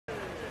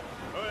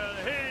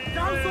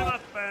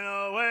up and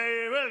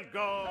away we'll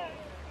go.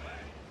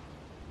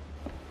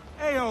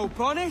 Hey-o,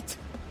 Bonnet!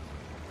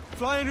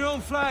 Flying your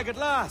own flag at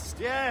last.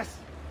 Yes.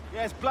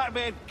 Yes,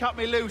 Blackbeard cut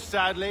me loose,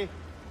 sadly.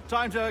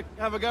 Time to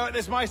have a go at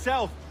this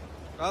myself.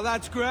 Well,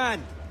 that's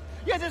grand.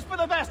 Yes, it's for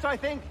the best, I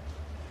think.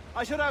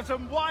 I should have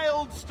some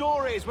wild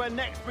stories when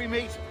next we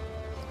meet.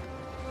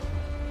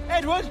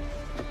 Edward!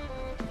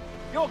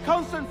 Your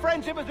constant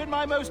friendship has been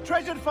my most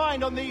treasured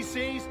find on these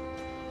seas.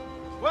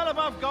 Well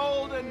above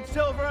gold and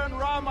silver and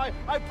rum,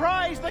 I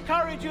prize the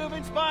courage you have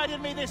inspired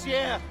in me this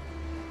year.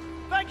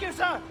 Thank you,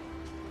 sir.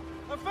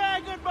 A fair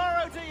good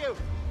morrow to you.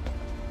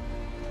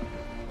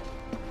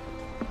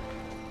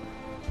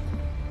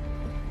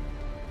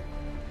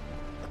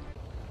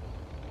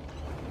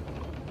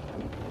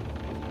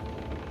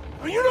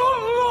 Are you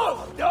not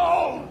loved,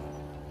 Towne?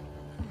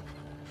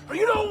 Are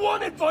you not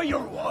wanted by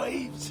your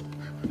wives,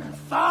 and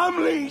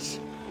families,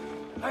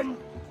 and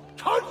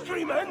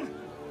countrymen?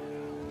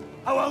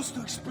 How else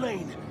to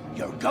explain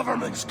your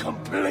government's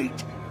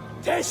complete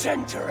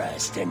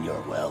disinterest in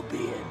your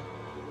well-being?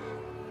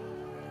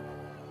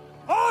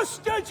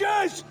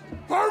 Hostages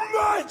for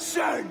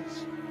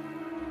medicines!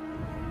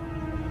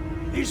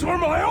 These were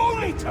my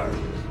only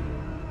terms.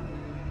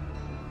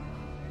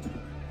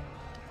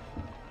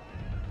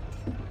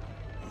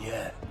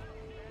 Yeah.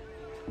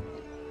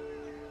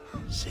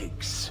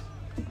 6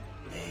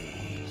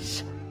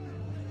 days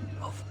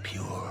of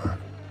pure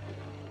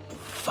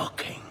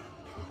fucking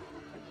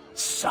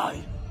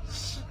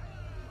silence.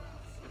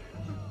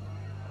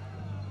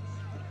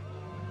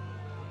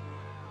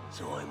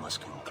 So I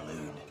must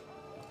conclude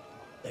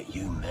that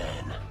you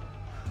men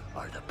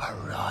are the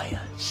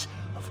pariahs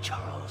of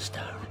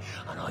Charlestown,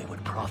 and I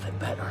would profit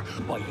better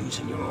by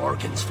using your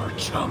organs for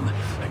chum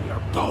and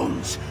your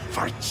bones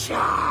for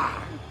char.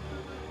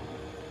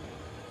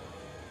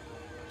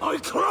 By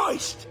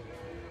Christ!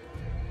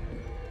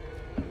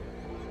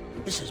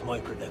 This is my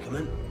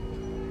predicament.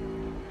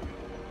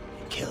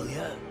 Kill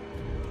you,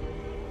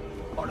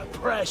 or to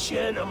press you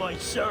into my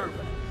service.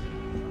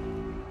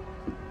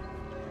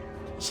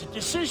 It's a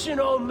decision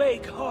I'll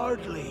make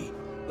hardly,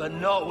 but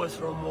not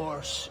with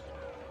remorse.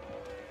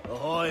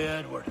 Ahoy,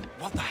 Edward.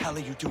 What the hell are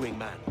you doing,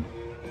 man?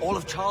 All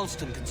of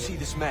Charleston can see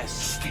this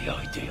mess. It's the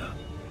idea.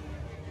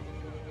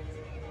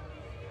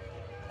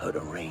 Out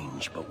of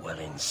range, but well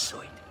in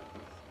sight.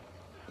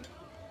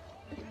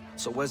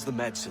 So where's the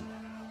medicine?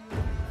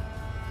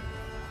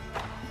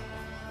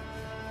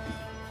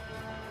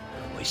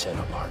 We sent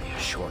a party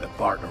ashore to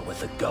partner with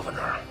the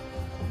governor.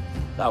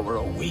 That were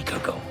a week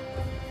ago.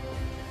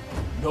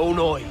 No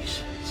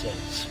noise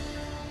since.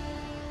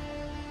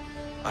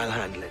 I'll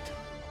handle it.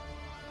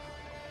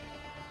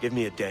 Give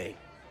me a day.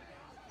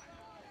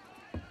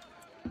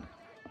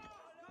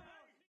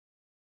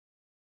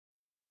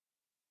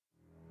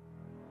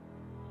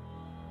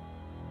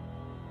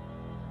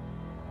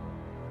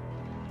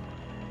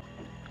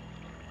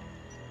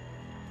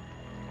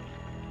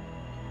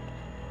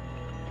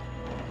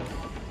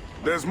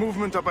 There's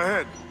movement up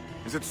ahead.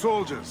 Is it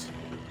soldiers?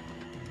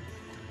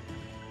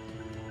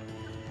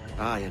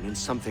 Aye, and in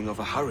something of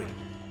a hurry.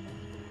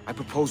 I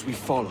propose we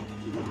follow,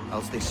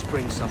 else they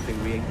spring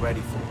something we ain't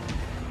ready for.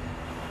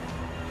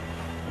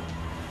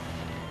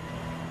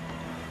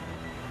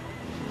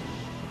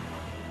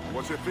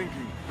 What's your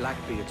thinking?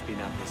 Blackbeard's been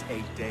at this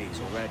 8 days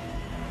already.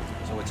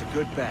 So it's a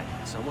good bet.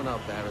 Someone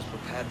out there has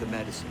prepared the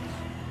medicines,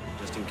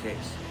 just in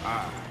case.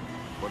 Ah,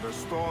 but they're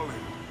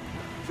stalling.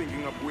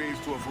 Thinking up ways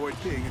to avoid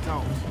paying it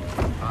out.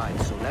 Aye,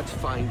 so let's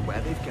find where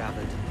they've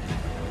gathered,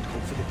 and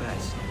hope for the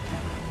best.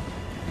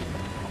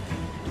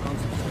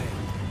 Concentrate.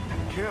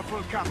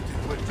 Careful, Captain.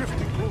 We're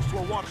drifting close to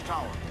a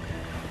watchtower.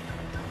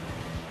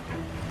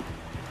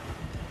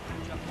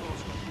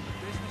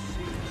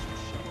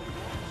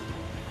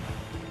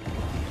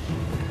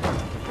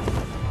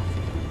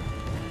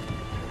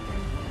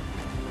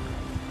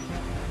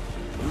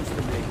 Use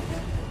the name.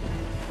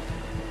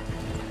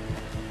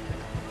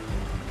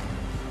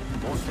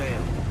 More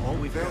sail. All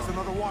we've There's got.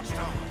 another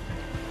watchtower.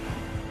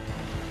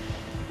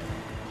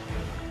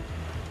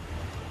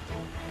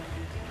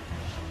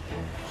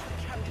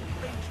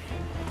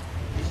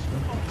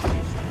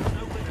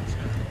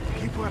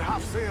 Keep her at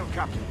half sail,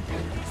 Captain.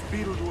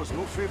 Speed will do us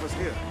no favors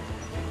here.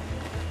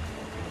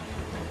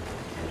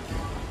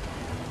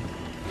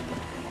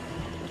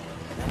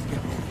 Let's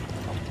get moving.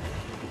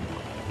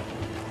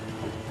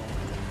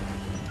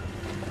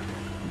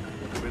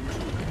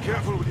 Be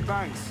careful with the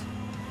banks.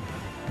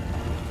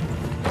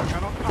 We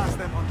cannot pass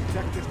them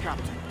undetected,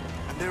 Captain.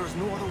 And there is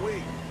no other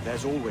way.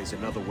 There's always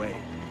another way.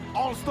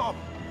 All stop!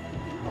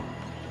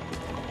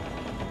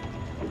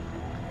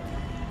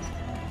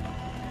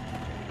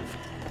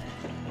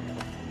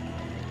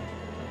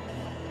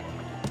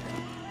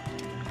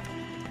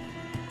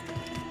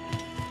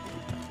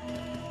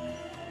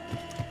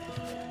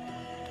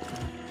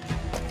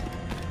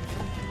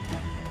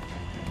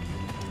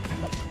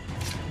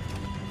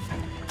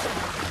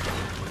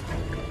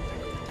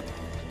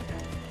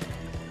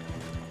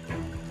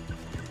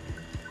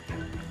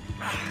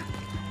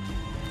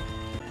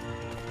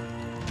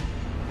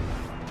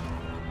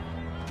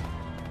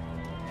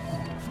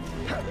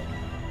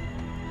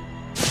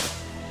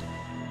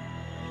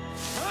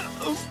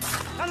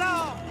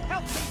 Hello!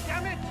 Help me,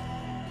 damn it!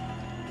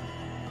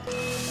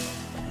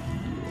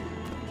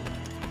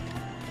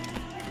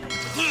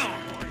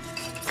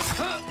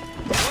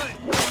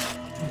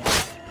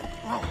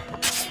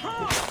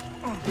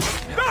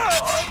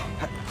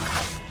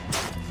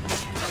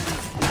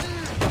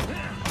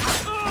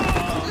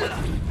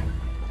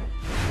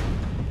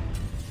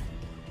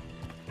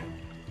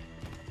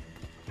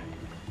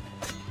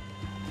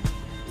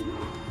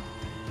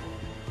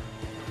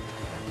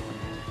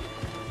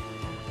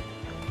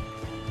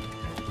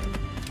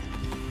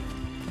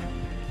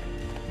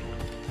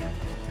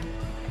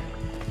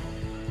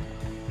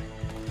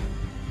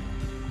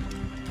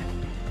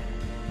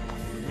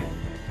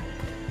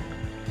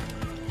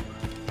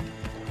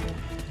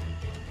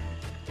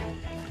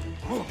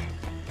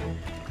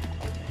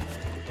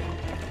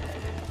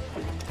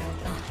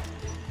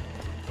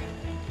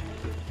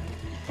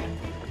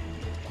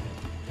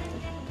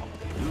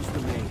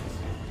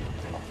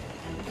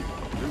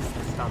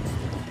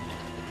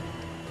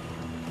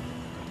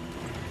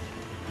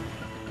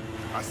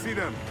 I see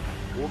them,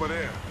 over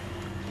there.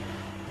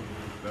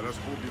 Let us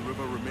hope the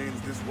river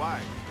remains this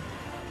wide.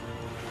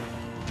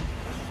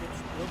 The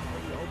ship's built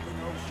for the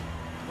open ocean,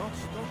 not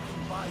stuck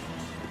in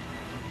bites.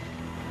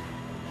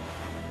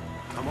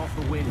 Come off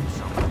the wind,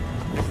 son.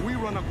 If we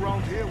run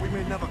aground here, we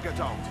may never get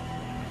out.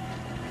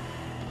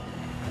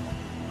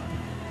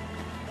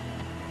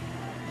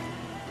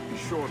 Be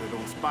sure they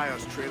don't spy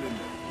us trailing them.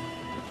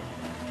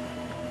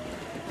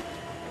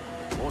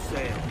 All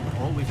sail,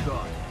 all we've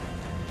got.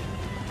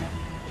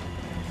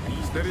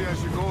 Steady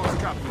as you go,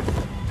 Captain.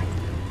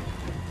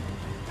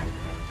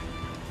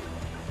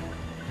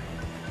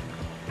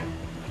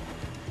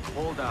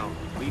 Hold down,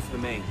 reef the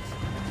mains.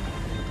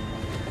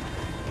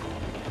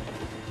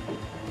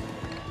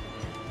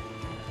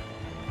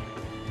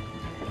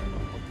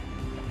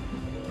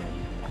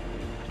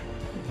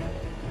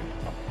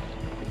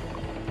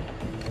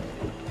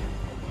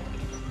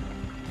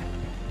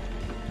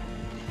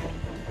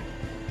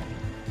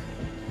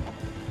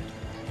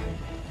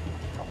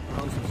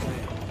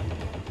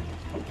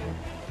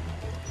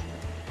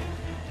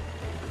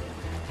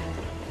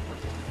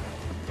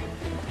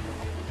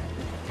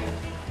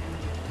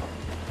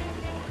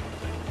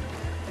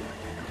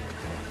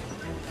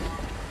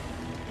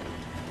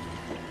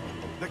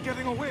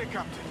 Getting away,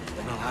 Captain.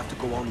 Then I'll have to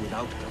go on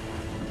without her.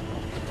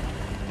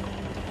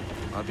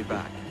 I'll be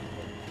back.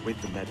 With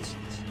the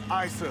medicines.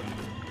 Aye, sir.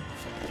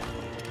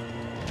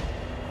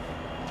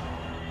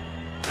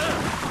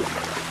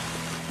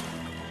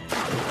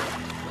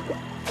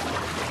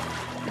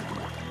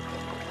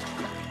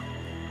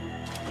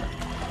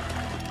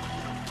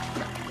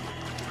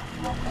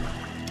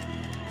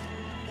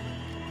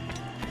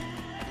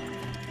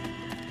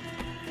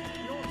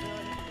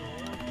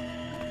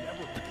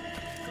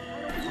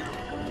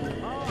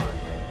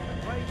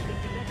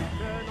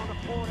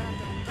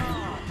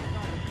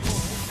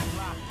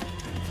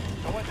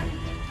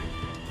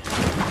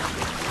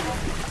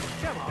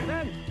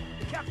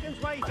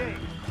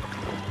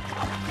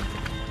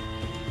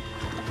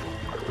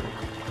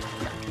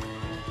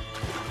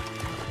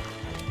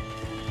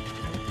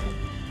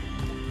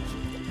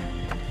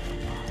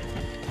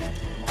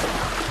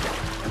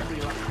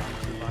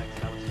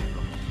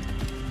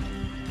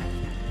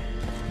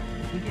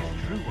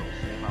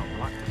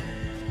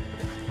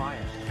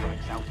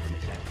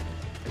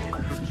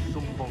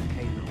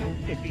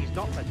 If he's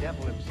not the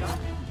devil himself,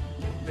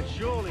 then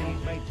surely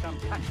he's made some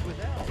pact with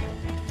hell.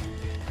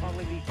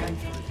 Only be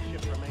thankful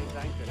his ship remains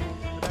anchored,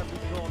 but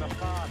hasn't torn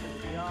apart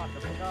into the arc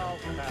of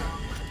Charlestown.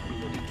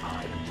 Bloody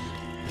pirates.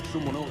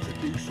 Someone ought to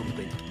do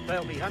something.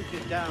 They'll be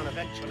hunted down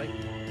eventually.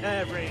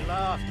 Every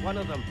last one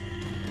of them.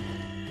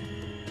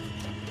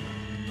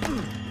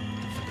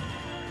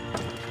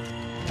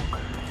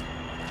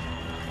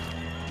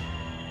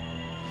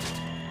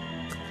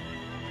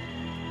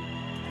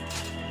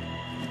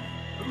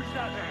 Who's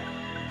that there?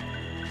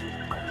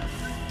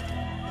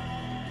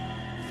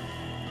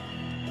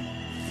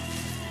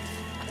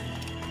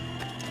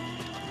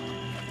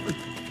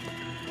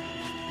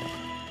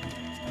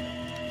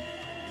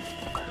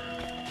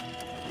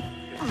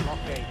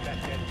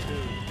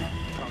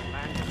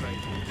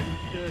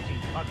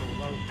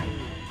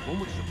 One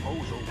would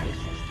suppose all this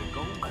was to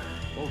go.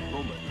 Or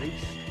rum at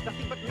least.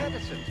 Nothing but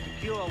medicines to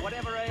cure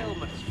whatever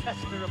ailments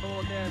fester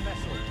aboard their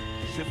vessel.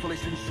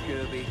 Syphilis and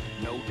scurvy,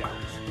 no doubt.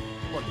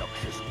 What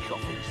noxious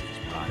coffins these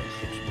pirate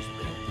ships must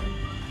be.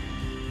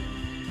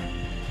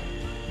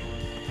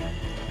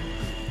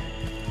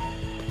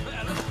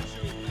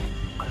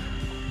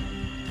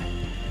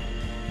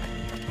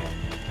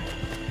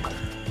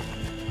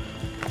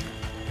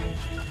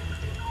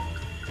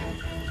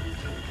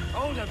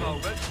 Hold a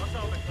moment. What's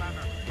all the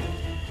clamour?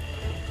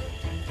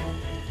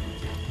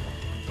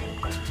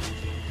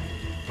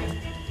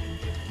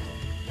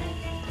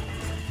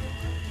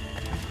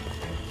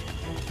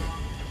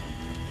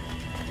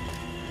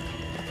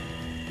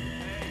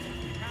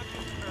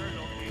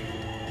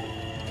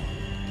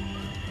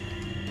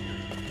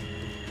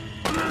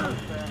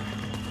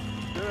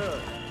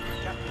 Good.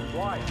 Captain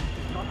Wyatt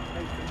is not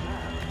facing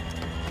now.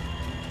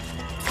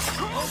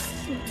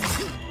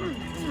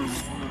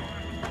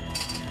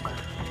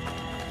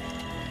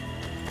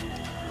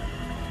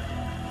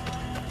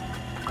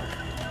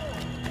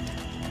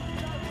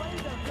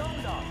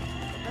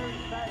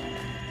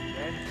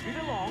 Then speed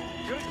along,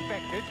 you're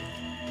expected,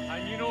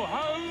 and you know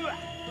how.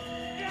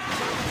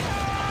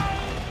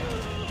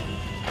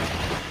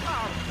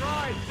 Oh,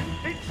 right!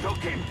 It took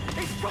him!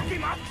 It took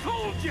him! I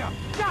told you!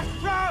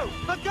 Just row!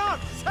 For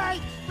God's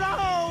sake,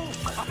 row!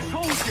 I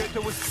told you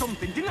there was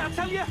something, didn't I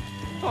tell you?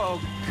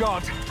 Oh,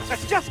 God!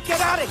 Let's just get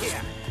out of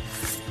here!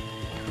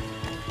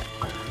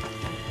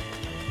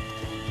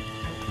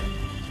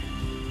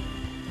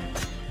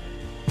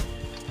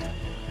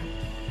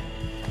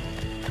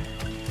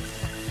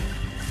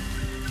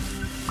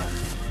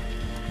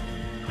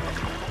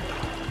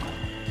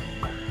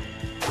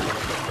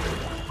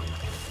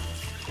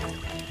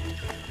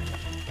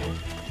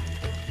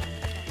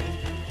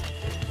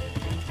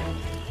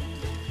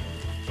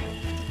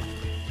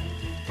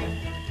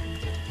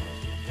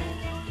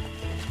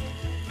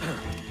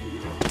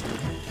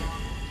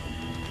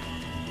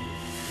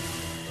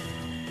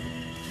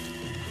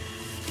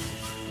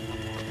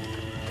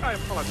 I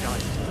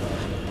apologize.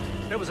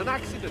 There was an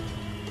accident.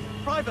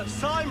 Private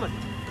Simon.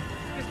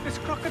 This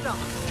crocodile.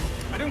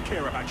 I don't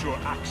care about your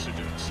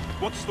accidents.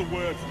 What's the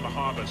word from the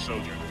harbor,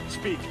 soldier?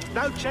 Speak.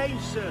 No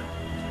change, sir.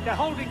 They're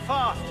holding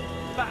fast,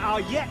 but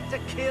are yet to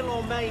kill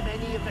or maim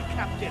any of the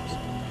captives,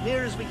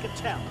 near as we can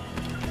tell.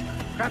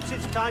 Perhaps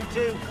it's time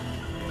to...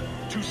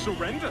 To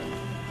surrender?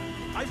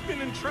 I've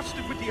been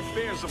entrusted with the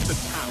affairs of the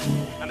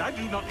town, and I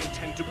do not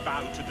intend to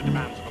bow to the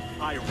demands of a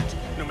pirate,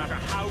 no matter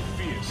how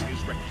fierce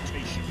his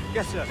reputation.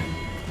 Yes, sir.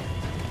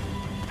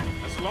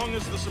 As long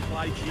as the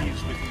supply key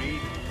is with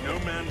me, no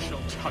man shall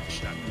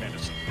touch that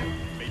medicine.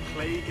 May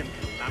plague and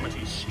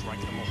calamity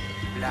strike them all.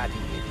 Bloody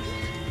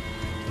idiot.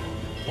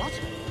 What?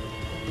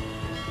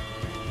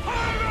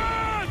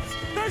 Pirates!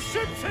 The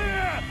ship's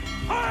here!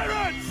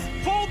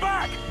 Pirates! Fall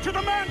back to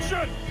the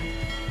mansion!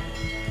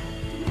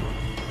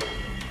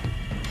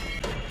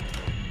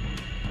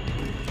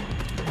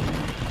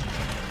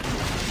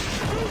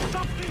 Do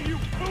something, you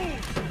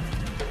fools!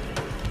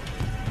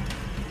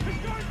 He's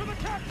going for the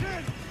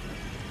captain!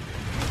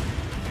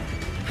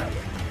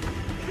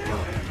 Kill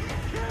him!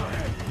 Kill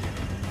him!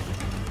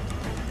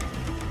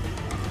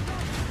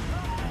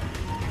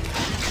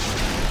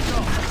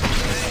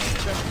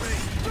 Stop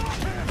him!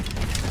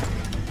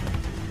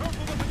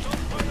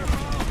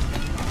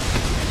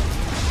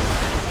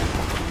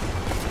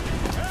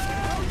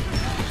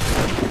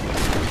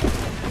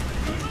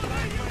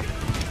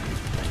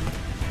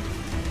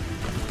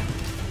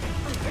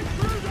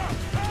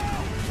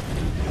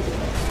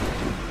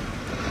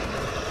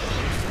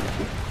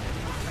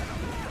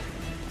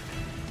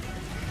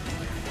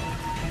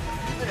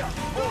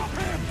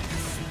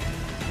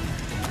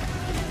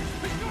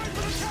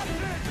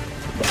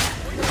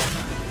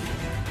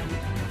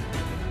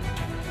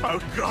 Oh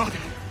God!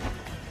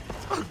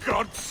 Oh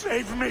God,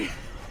 save me!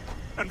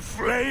 And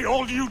flay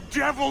all you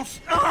devils!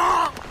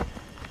 Ah!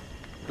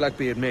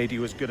 Blackbeard made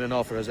you as good an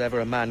offer as ever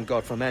a man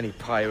got from any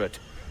pirate.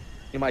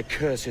 You might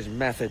curse his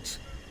methods,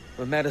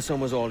 but medicine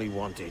was all he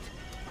wanted.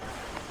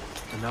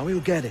 And now he'll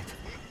get it.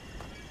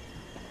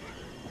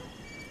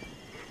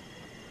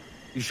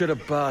 You should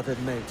have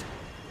bartered, mate.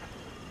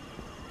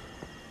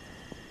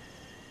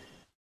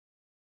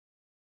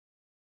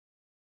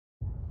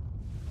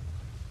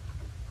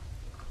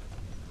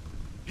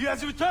 He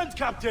has returned,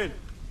 Captain!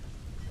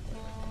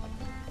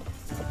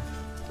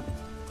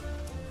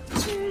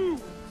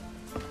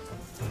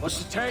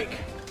 What's the take?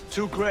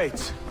 2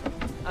 crates.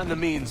 And the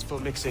means for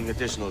mixing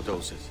additional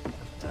doses.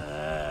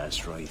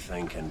 That's right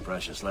thinking.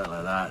 Precious little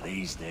of that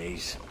these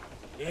days.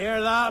 You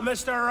hear that,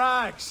 Mr.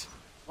 Rags?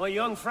 My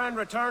young friend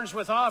returns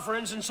with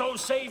offerings and so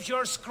saves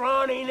your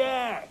scrawny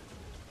neck.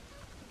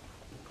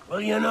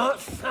 Will you not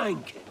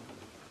thank him?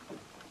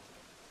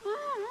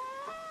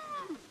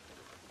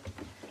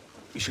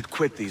 We should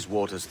quit these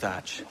waters,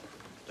 Thatch.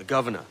 The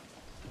governor,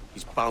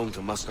 he's bound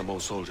to muster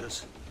more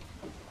soldiers.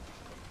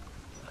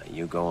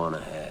 You go on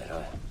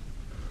ahead.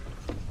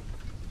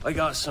 I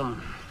got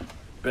some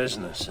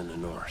business in the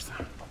north.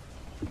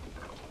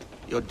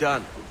 You're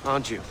done,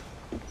 aren't you?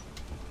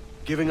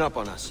 Giving up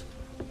on us.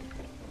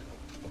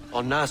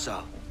 On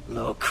Nassau.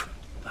 Look,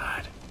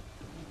 lad.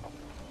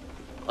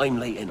 I'm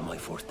late into my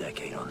 4th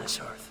decade on this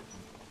earth.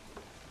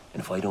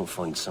 And if I don't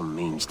find some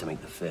means to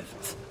make the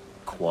 5th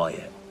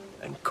quiet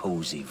and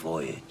cozy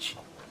voyage,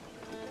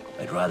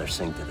 I'd rather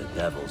sink to the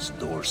devil's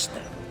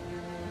doorstep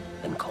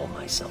than call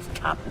myself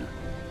captain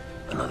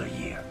another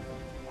year.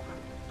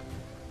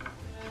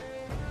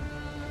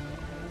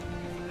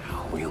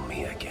 We'll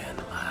meet again,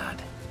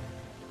 lad.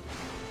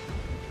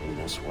 In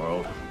this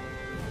world.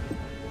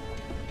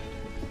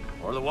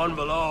 Or the one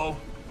below.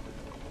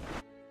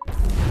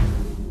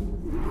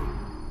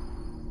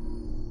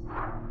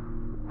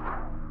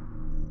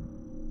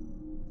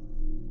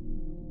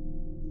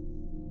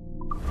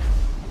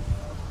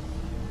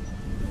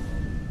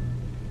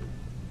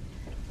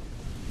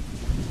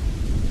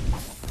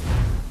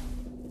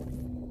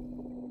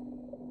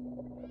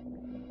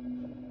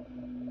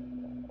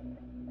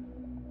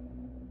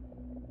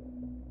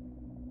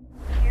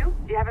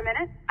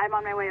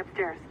 on my way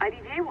upstairs.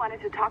 IDJ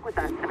wanted to talk with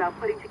us about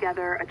putting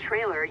together a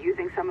trailer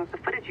using some of the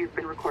footage you've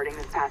been recording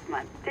this past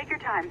month. Take your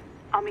time.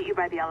 I'll meet you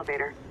by the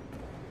elevator.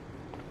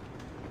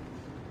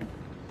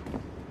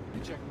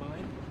 Check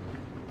mine.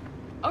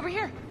 Over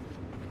here.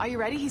 Are you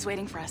ready? He's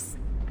waiting for us.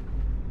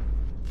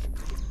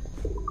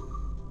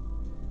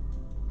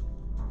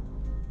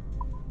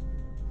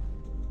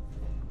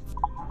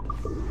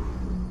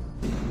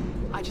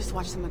 I just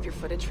watched some of your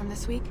footage from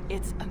this week.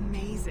 It's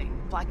amazing.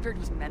 Blackbeard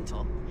was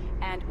mental.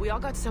 And we all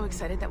got so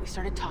excited that we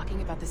started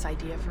talking about this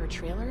idea for a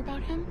trailer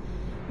about him.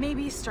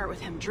 Maybe start with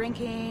him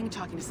drinking,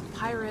 talking to some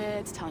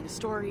pirates, telling a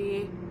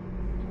story.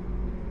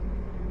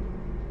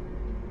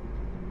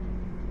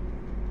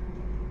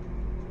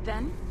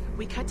 Then,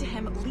 we cut to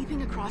him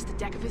leaping across the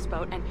deck of his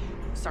boat and...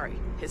 Sorry,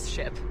 his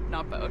ship,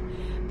 not boat.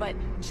 But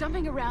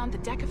jumping around the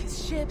deck of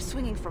his ship,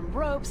 swinging from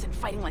ropes, and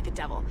fighting like a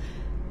devil.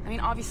 I mean,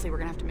 obviously we're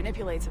gonna have to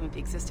manipulate some of the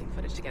existing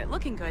footage to get it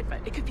looking good, but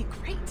it could be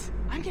great.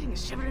 I'm getting a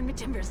shiver in my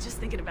timbers just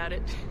thinking about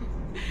it.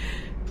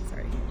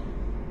 Sorry.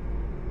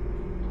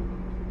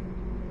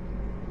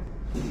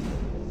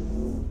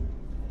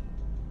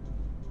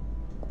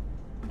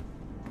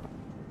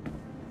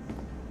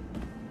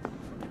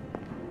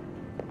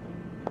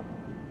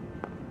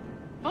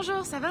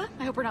 Bonjour, ça va?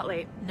 I hope we're not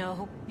late.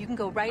 No, you can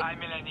go right... Hi,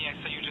 Melanie. I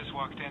saw you just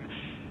walked in.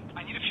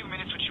 I need a few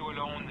minutes with you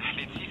alone.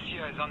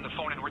 Leticia is on the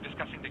phone and we're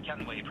discussing the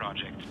Kenway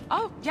project.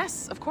 Oh,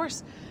 yes, of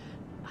course.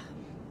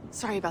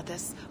 Sorry about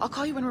this. I'll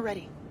call you when we're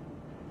ready.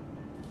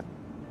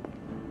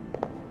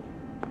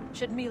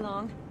 Shouldn't be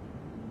long.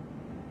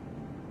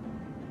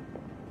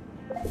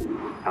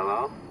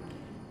 Hello?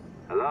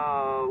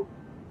 Hello?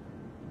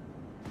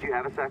 Do you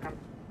have a second?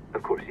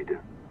 Of course you do.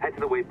 Head to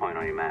the waypoint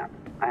on your map.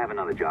 I have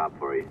another job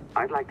for you.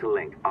 I'd like to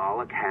link all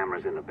the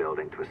cameras in the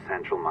building to a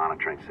central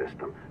monitoring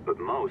system, but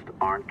most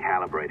aren't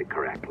calibrated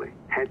correctly.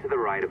 Head to the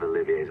right of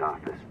Olivier's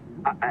office.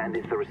 And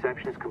if the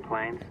receptionist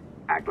complains,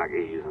 act like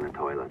you're using the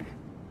toilets.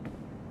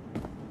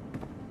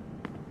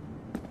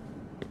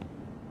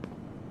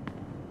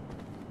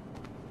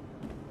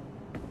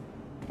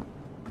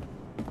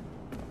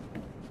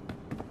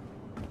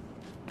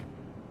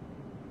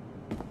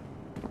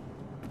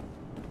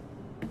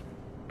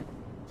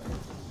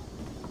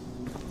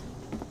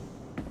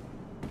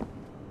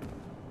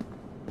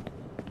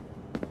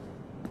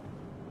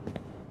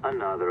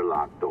 Another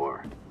locked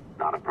door.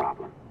 Not a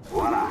problem.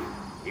 Voila!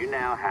 You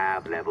now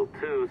have level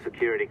 2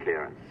 security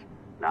clearance.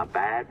 Not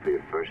bad for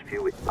your first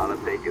few weeks. I'll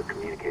update your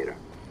communicator.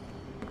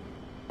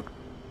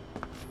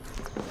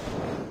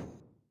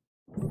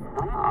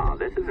 Ah,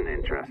 this is an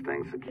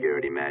interesting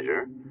security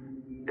measure.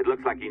 It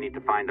looks like you need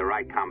to find the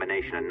right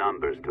combination of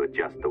numbers to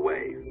adjust the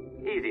wave.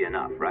 Easy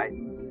enough, right?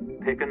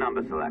 Pick a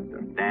number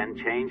selector, then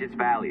change its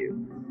value.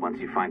 Once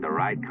you find the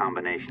right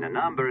combination of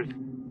numbers,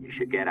 you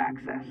should get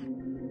access.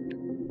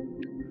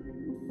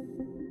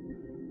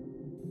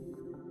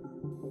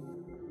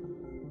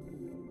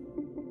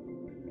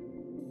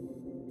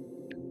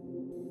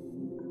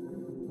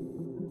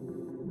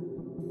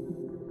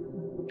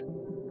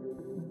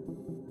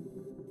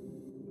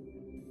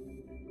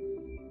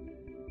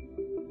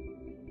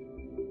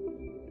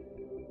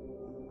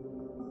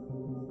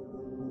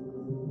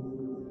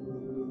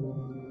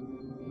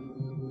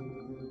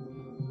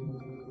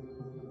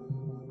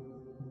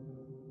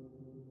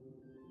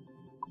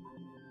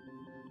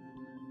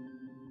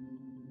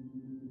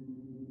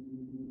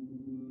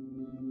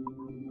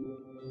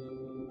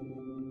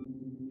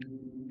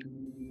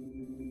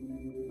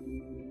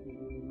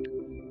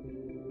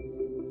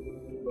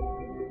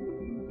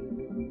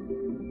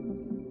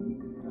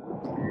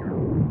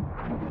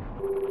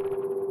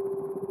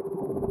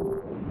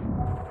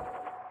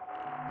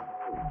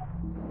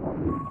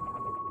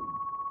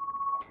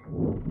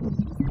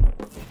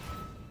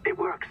 It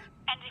works.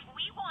 And if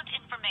we want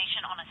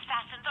information on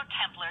assassins or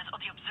Templars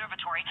or the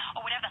observatory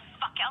or whatever the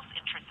fuck else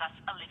interests us,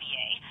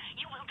 Olivier,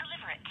 you will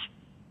deliver it.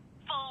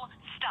 Full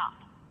stop.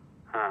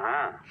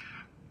 Uh-huh.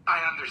 I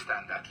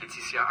understand that,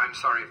 Leticia. I'm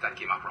sorry if that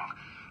came out wrong.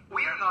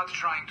 We are not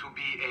trying to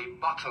be a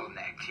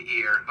bottleneck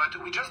here, but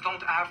we just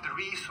don't have the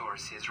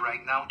resources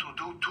right now to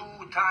do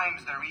 2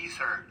 times the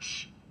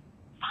research.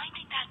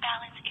 Finding that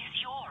balance is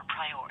your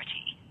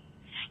priority.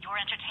 Your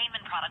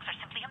entertainment products are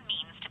simply a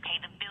means to pay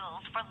the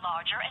bills for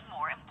larger and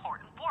more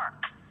important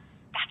work.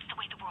 That's the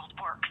way the world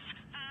works.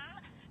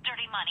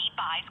 Dirty money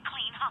buys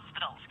clean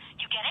hospitals.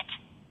 You get it?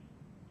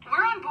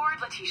 We're on board,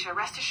 Leticia.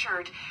 Rest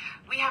assured.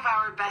 We have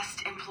our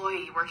best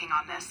employee working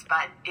on this,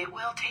 but it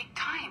will take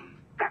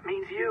time. That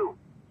means you.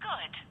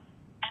 Good.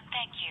 And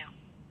thank you.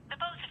 The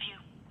both of you.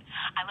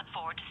 I look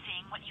forward to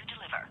seeing what you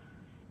deliver.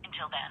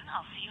 Until then,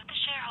 I'll see you at the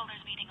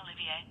shareholders meeting,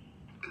 Olivier.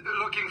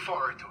 Looking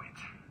forward to it.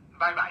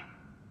 Bye-bye.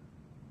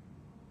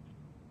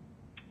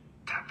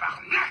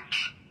 Tabarnak!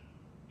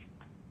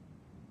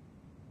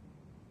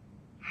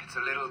 It's a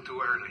little too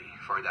early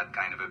for that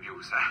kind of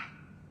abuse, huh?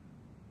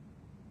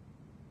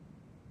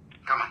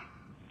 Come on.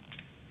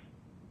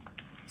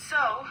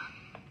 So,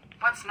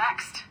 what's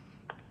next?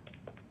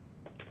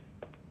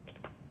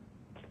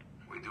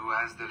 We do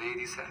as the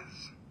lady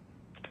says.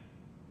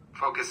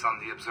 Focus on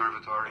the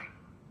observatory.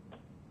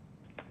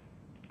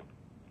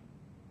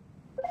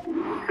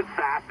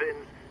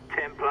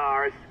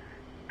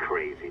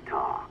 crazy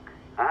talk.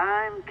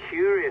 I'm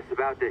curious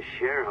about this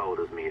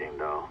shareholders meeting,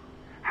 though.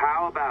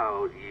 How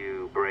about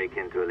you break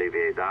into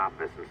Olivier's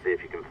office and see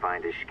if you can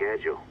find his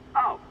schedule?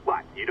 Oh,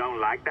 what? You don't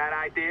like that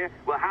idea?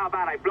 Well, how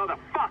about I blow the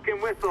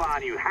fucking whistle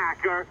on you,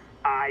 hacker?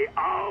 I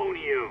own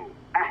you.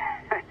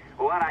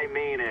 What I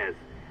mean is,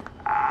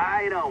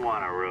 I don't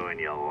want to ruin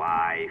your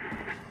life,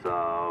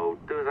 so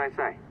do as I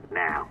say.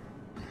 Now,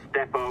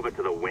 step over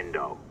to the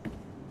window.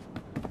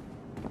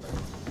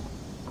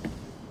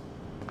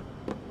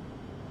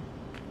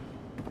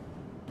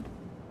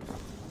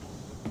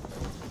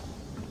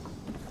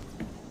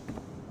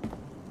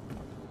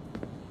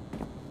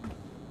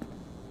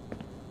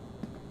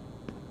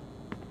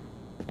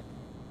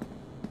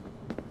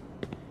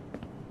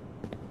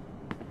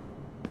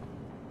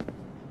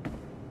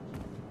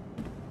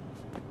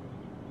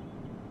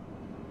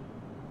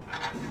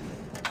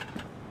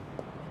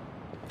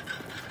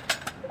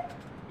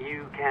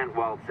 You can't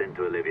waltz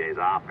into Olivier's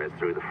office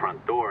through the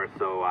front door,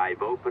 so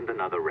I've opened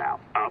another route.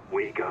 Up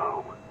we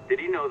go. Did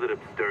you know that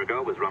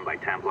Abstergo was run by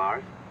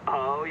Templars?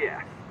 Oh,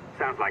 yes.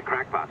 Sounds like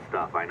crackpot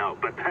stuff, I know.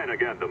 But then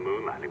again, the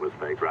moon landing was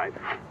fake, right?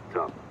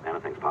 So,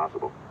 anything's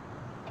possible.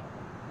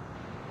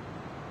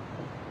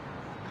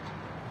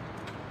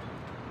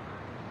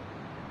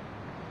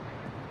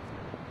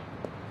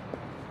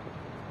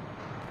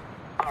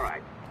 All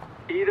right.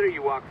 Either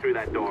you walk through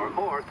that door,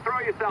 or throw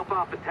yourself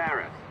off the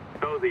terrace.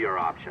 Those are your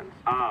options.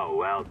 Oh,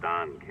 well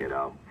done,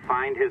 kiddo.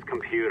 Find his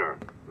computer.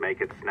 Make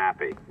it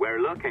snappy.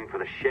 We're looking for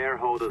the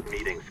shareholders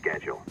meeting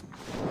schedule.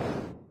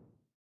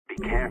 Be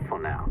careful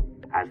now.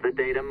 As the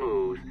data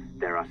moves,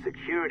 there are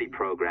security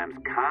programs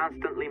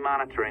constantly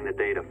monitoring the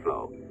data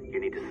flow.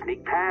 You need to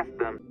sneak past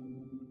them.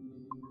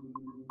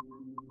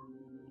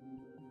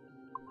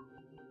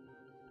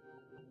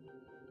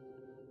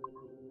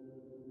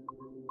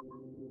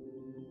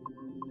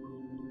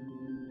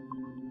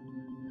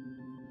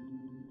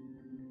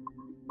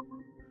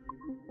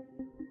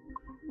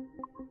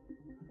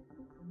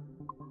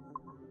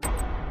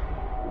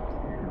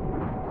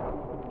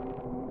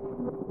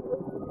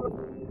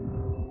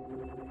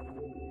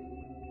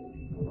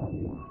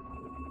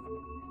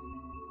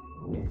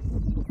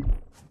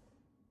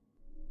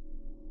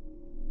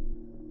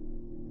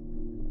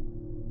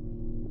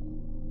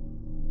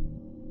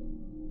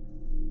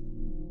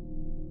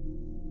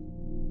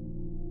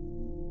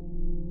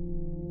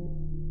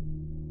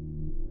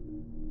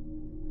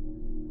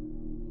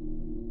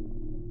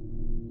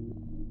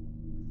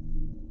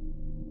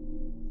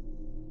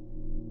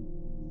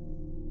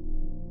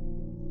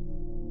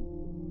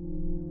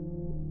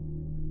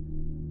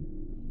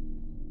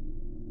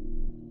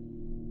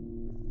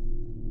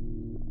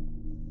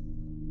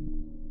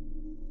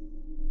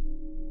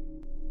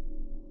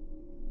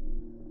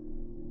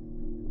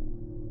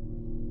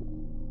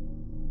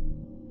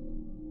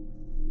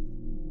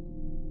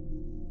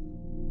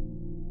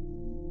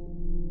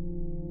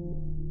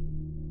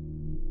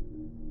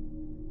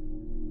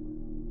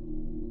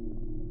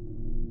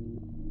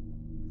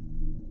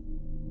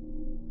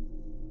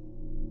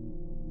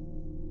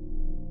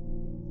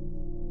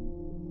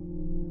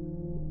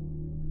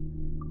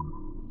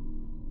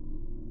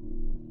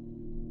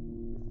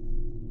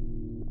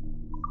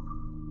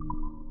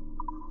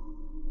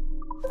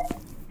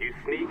 You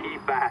sneaky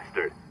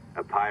bastard.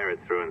 A pirate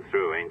through and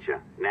through, ain't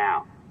you?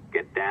 Now,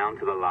 get down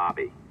to the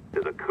lobby.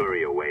 There's a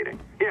courier waiting.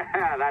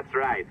 Yeah, that's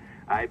right.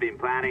 I've been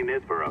planning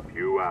this for a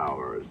few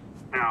hours.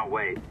 Now,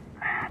 wait.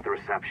 The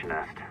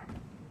receptionist.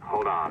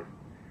 Hold on.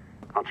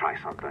 I'll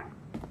try something.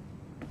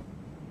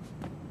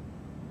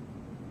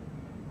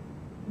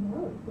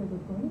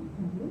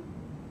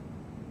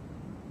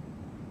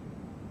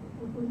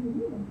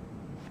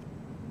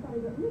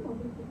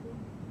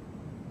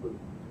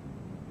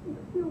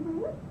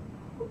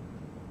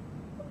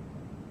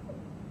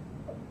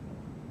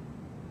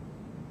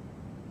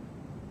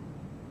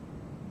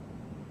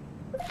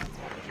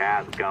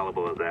 As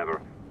gullible as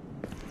ever.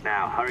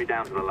 Now, hurry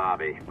down to the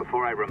lobby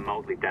before I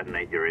remotely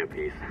detonate your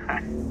earpiece.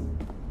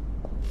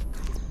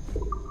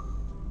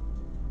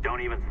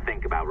 Don't even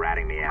think about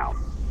ratting me out.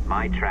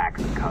 My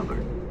tracks are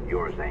covered.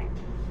 Yours ain't.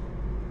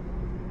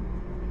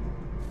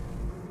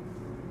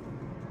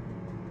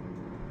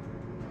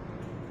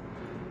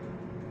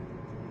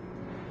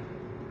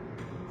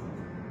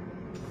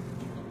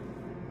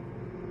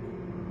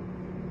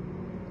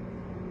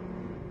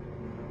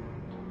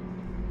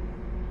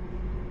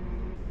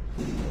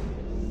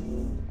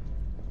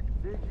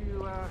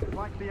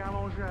 Like the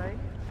allongé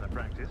I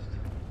practiced?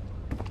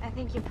 I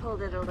think you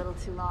pulled it a little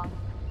too long.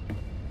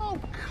 Oh,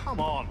 come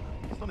on.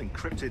 It's not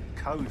encrypted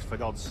code, for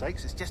God's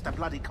sakes. It's just a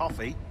bloody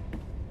coffee.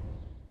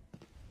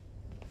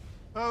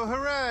 Oh,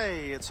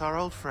 hooray! It's our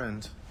old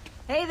friend.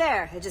 Hey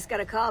there. I just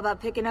got a call about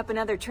picking up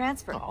another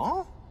transfer.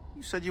 Oh?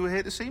 You said you were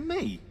here to see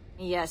me.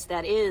 Yes,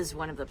 that is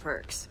one of the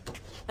perks.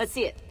 Let's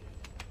see it.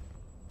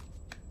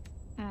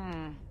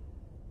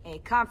 A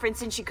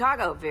conference in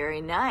Chicago.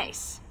 Very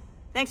nice.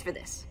 Thanks for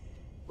this.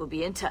 We'll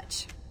be in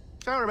touch.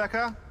 Ciao,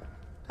 Rebecca.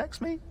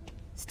 Text me.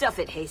 Stuff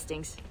it,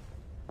 Hastings.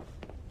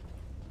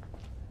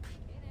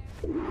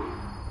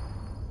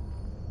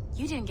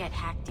 You didn't get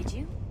hacked, did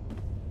you?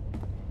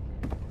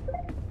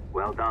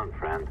 Well done,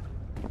 friend.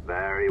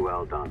 Very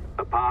well done.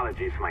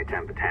 Apologies for my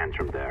temper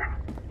tantrum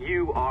there.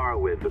 You are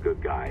with the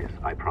good guys,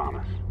 I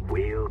promise.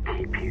 We'll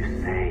keep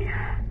you safe.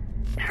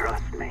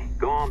 Trust me.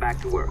 Go on back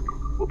to work.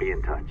 We'll be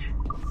in touch.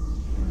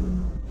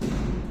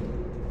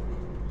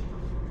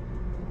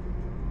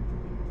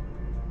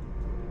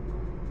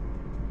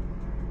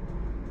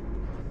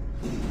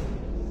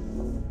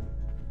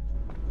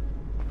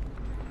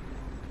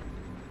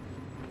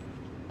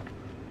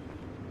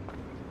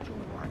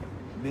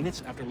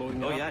 Minutes after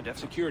loading it up,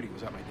 security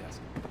was at my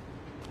desk.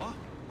 What?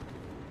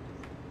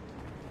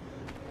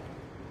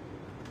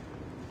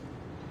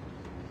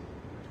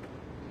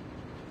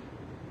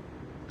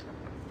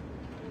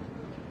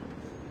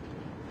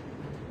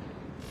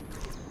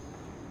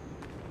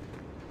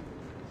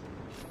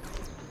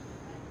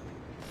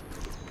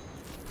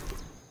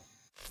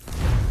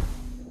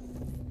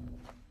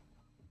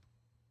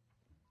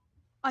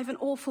 I've an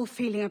awful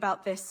feeling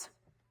about this.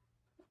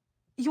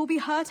 You'll be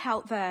hurt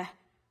out there.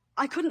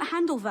 I couldn't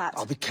handle that.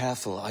 I'll be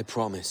careful, I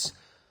promise.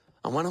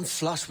 And when I'm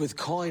flush with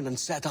coin and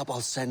set up,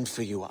 I'll send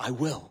for you. I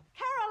will.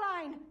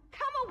 Caroline!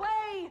 Come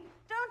away!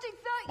 Don't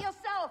exert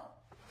yourself!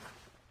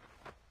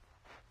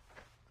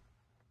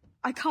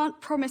 I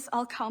can't promise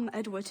I'll come,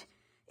 Edward.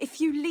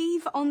 If you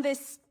leave on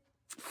this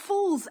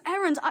fool's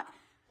errand,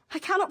 I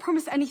cannot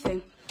promise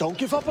anything. Don't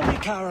give up on me,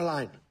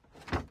 Caroline!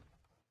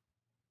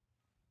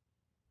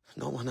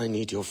 Not when I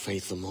need your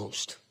faith the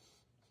most.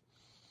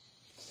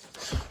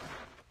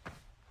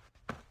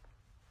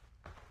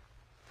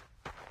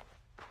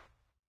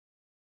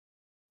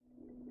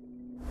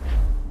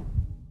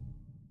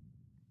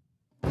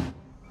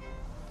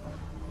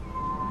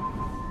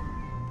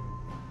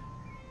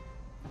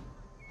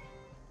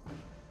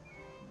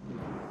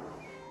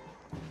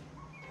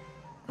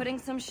 Putting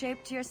some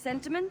shape to your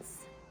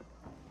sentiments?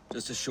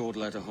 Just a short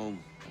letter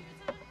home.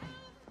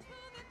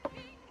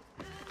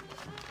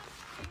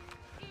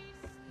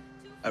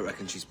 I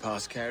reckon she's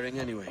past caring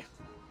anyway.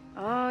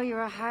 Oh,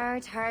 you're a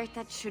hard heart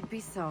that should be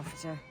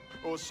softer.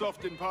 Or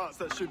soft in parts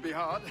that should be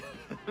hard.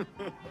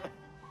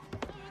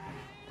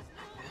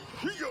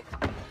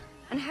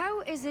 And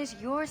how is it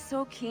you're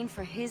so keen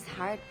for his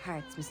hard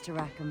parts, Mr.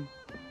 Rackham?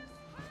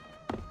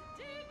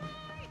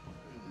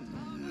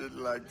 You'd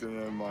like to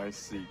know my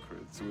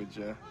secrets, would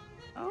you?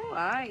 Oh,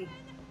 aye.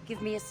 Give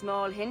me a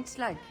small hint,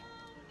 like.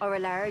 Or a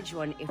large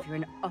one, if you're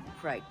an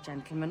upright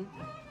gentleman.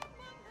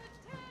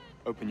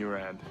 Open your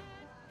hand.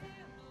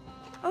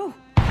 Oh!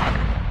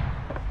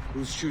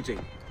 Who's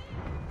shooting?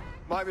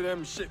 Might be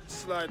them ships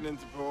sliding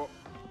into port.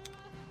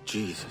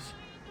 Jesus.